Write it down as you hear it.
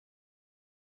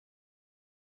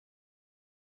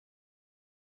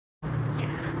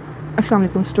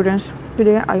Assalamualaikum students.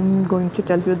 Today I'm going to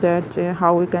tell you that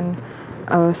how we can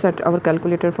set our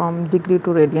calculator from degree to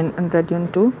radian and radian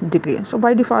to degree. So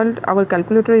by default our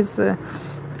calculator is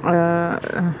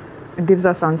gives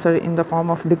us answer in the form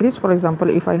of degrees. For example,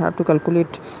 if I have to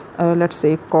calculate let's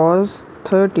say cos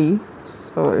 30,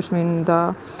 so it means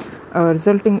the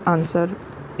resulting answer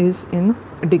is in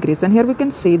degrees, and here we can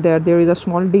see that there is a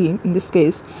small d in this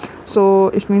case, so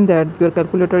it means that your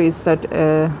calculator is set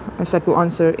to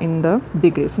answer in the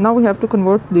degrees. Now we have to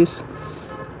convert this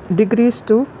degrees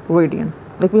to radian.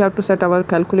 Like we have to set our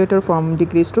calculator from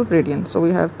degrees to radian, so we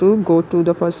have to go to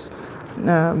the first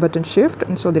button shift,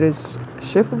 and so there is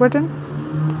shift button,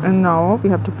 and now we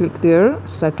have to click there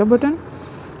setup button,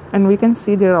 and we can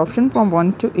see their option from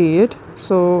 1 to 8.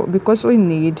 So because we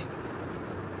need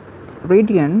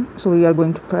radian, so we are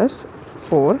going to press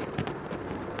 4,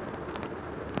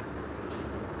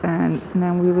 and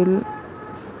then we will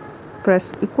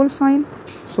press equal sign,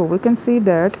 so we can see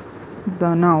that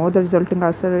now the resulting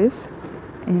answer is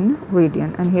in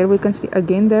radian. And here we can see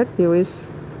again that there is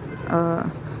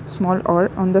a small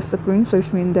r on the screen, so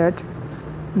it means that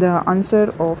the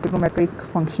answer of trigonometric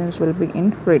functions will be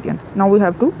in radian. Now we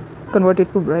have to convert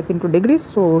it back into degrees,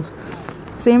 so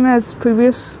same as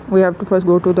previous, we have to first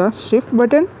go to the shift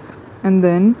button and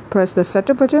then press the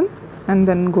setup button, and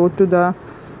then go to the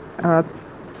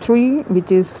 3,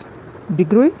 which is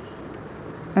degree,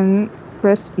 and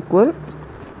press equal.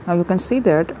 Now you can see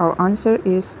that our answer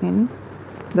is in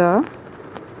the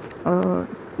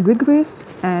degrees,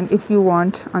 and if you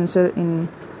want answer in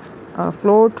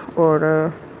float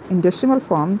or in decimal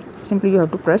form, simply you have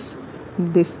to press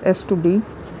this S to D,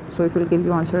 so it will give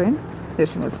you answer in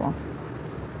decimal form.